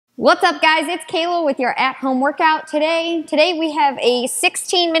What's up, guys? It's Kayla with your at-home workout today. Today we have a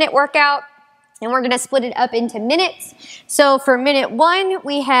 16-minute workout, and we're going to split it up into minutes. So for minute 1,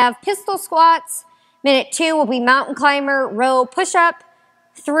 we have pistol squats. Minute 2 will be mountain climber, row, push-up.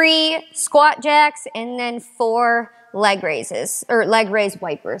 3 squat jacks, and then 4 leg raises, or leg raise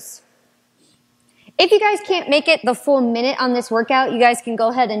wipers. If you guys can't make it the full minute on this workout, you guys can go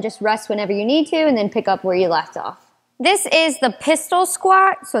ahead and just rest whenever you need to, and then pick up where you left off. This is the pistol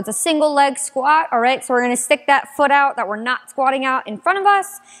squat, so it's a single leg squat, all right? So we're gonna stick that foot out that we're not squatting out in front of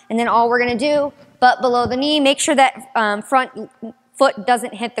us, and then all we're gonna do, butt below the knee, make sure that front foot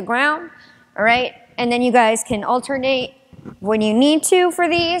doesn't hit the ground, all right? And then you guys can alternate when you need to for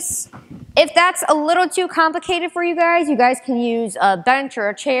these. If that's a little too complicated for you guys can use a bench or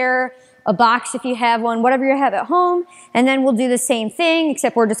a chair, a box if you have one, whatever you have at home, and then we'll do the same thing,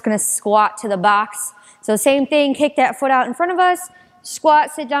 except we're just gonna squat to the box. So same thing, kick that foot out in front of us,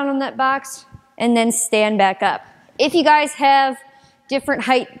 squat, sit down on that box, and then stand back up. If you guys have different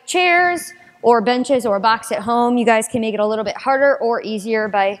height chairs or benches or a box at home, you guys can make it a little bit harder or easier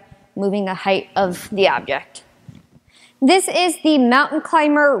by moving the height of the object. This is the mountain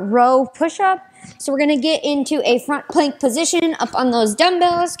climber row push-up. So we're gonna get into a front plank position up on those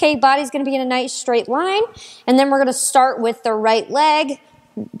dumbbells. Okay, body's gonna be in a nice straight line. And then we're gonna start with the right leg,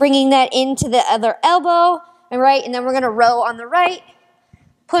 bringing that into the other elbow, and then we're gonna row on the right,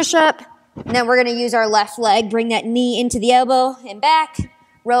 push up, and then we're gonna use our left leg, bring that knee into the elbow and back,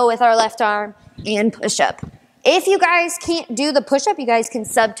 row with our left arm, and push up. If you guys can't do the push-up, you guys can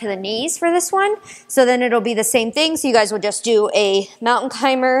sub to the knees for this one. So then it'll be the same thing. So you guys will just do a mountain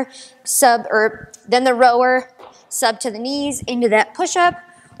climber, sub, or then the rower, sub to the knees into that push-up.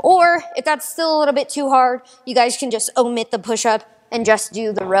 Or if that's still a little bit too hard, you guys can just omit the push-up and just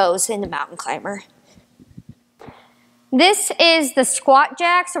do the rows in the mountain climber. This is the squat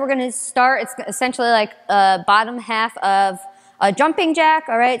jack. So we're gonna start, it's essentially like a bottom half of a jumping jack,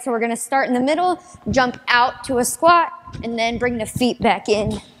 all right? So we're gonna start in the middle, jump out to a squat, and then bring the feet back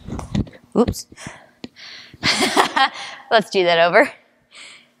in. Oops. Let's do that over.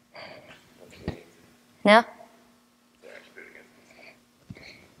 No?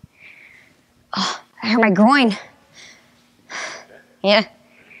 Oh, I hurt my groin. Yeah.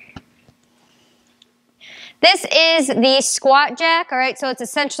 This is the squat jack, all right? So it's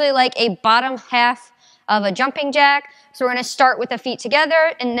essentially like a bottom half of a jumping jack. So we're gonna start with the feet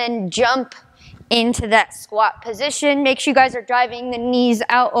together and then jump into that squat position. Make sure you guys are driving the knees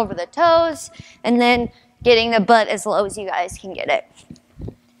out over the toes and then getting the butt as low as you guys can get it.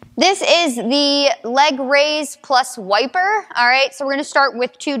 This is the leg raise plus wiper, all right? So we're gonna start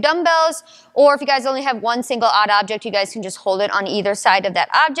with 2 dumbbells, or if you guys only have one single odd object, you guys can just hold it on either side of that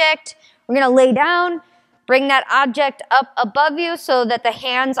object. We're gonna lay down, bring that object up above you so that the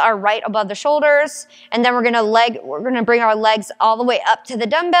hands are right above the shoulders. And then we're gonna bring our legs all the way up to the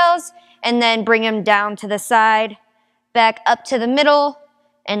dumbbells and then bring them down to the side, back up to the middle,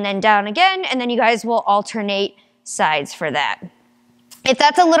 and then down again. And then you guys will alternate sides for that. If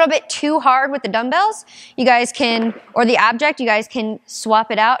that's a little bit too hard with the dumbbells, you guys can, or the object, you guys can swap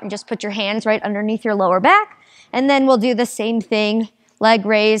it out and just put your hands right underneath your lower back. And then we'll do the same thing, leg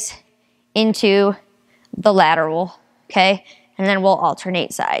raise into the lateral, okay? And then we'll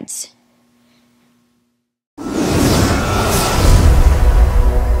alternate sides.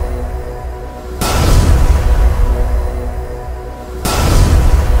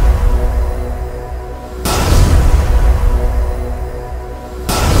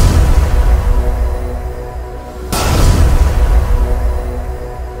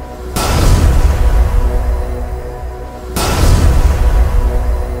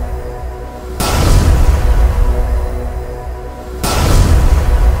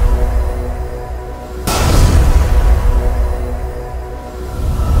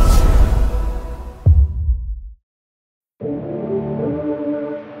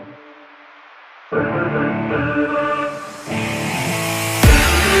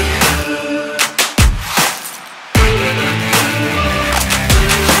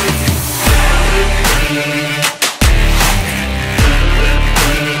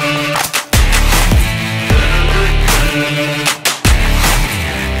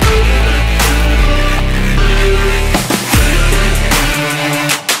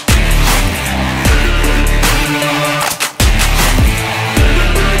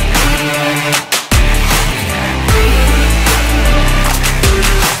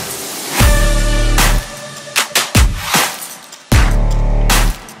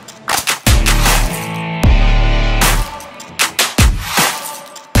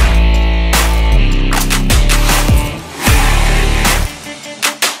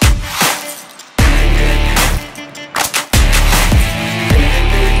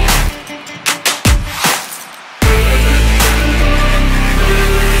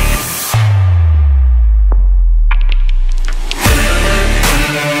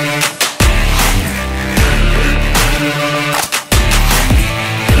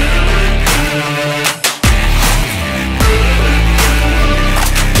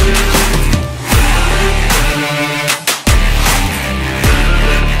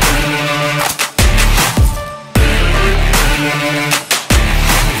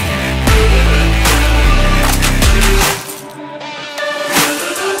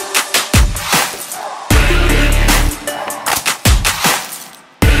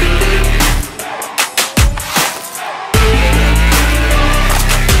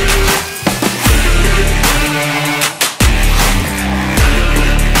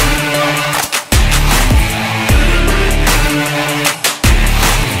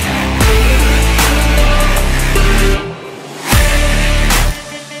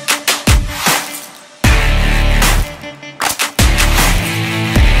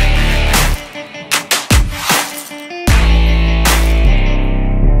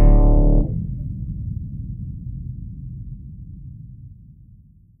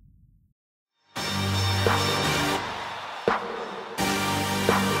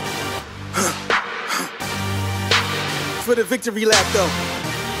 the victory lap though.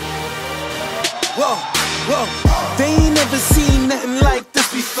 Whoa, whoa. They ain't never seen nothing like this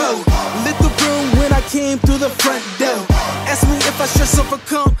before. Lit the room when I came through the front door. Ask me if I should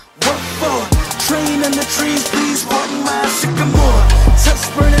overcome, what for? Train in the trees, please pardon my sycamore. Touch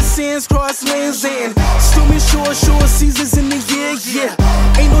burning sands, cross lands and stormy shore seasons in the year,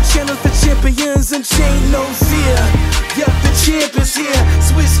 yeah. Ain't no challenge for champions and chain no fear. Yup, the champ is here,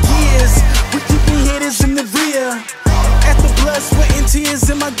 switch gears. We're keeping haters in the rear. At the blood, sweat and tears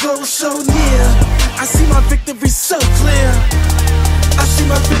and my goal so near. I see my victory so clear. I see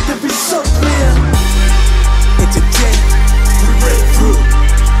my victory so clear. And today, we break through.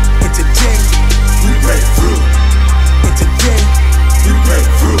 And today, we break through. And today, we break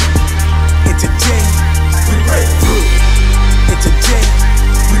through. And today, we break through. And today,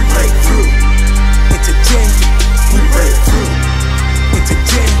 we break through. And today, we break through. And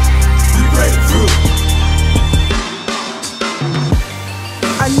today, we break through.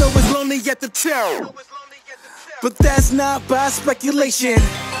 I know it's lonely at the top, but that's not by speculation.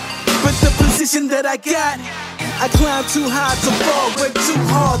 But the position that I got, I climb too high to fall, way too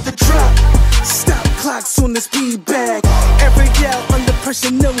hard to drop. Stop clocks on the speed bag. Every out under pressure,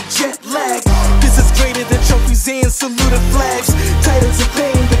 no jet lag. This is greater than trophies and saluted flags. Titles of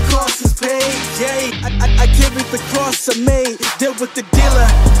fame, the cost is paid. Yay, I carried the cross I made. Dealt with the dealer,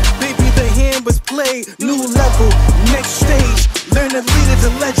 baby the hand was played. New level, next stage. Learn to lead as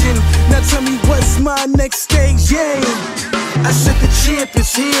a legend. Now tell me what's my next stage, yay. I said the champ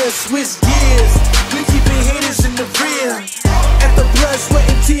is here, switch gears. We keeping haters in the rear. At the blood, sweat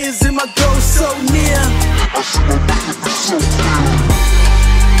and tears and my goal so near. I see my victory so clear.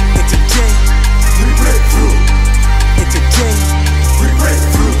 And today, we break through. And today, we break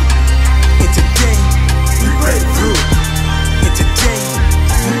through. And today, we break through. And today,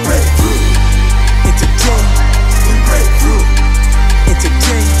 we break through. And today, we break through. And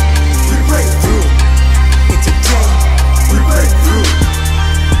today, we break through. And today, we break through.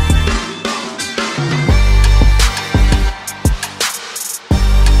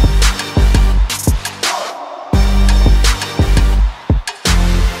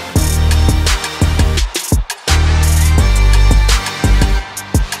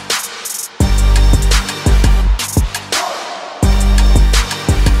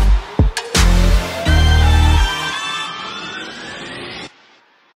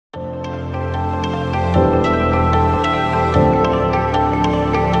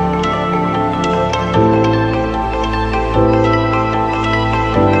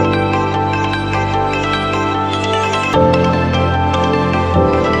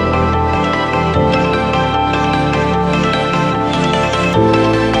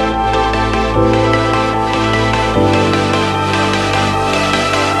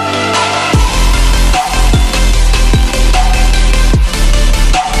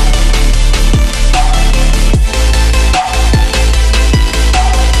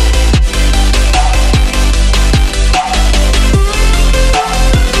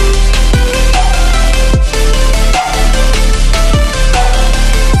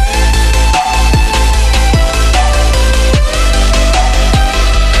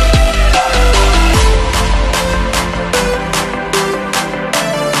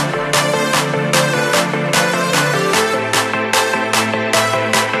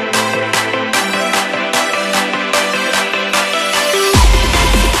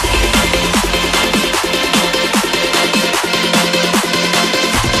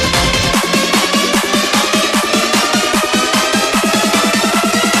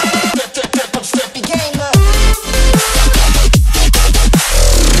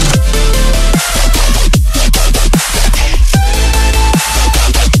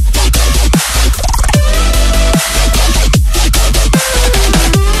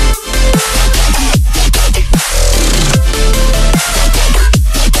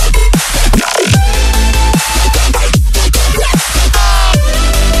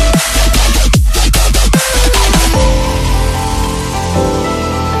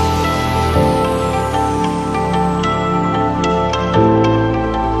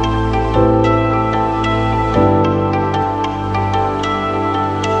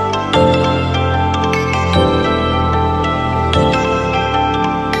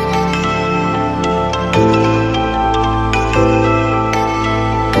 you.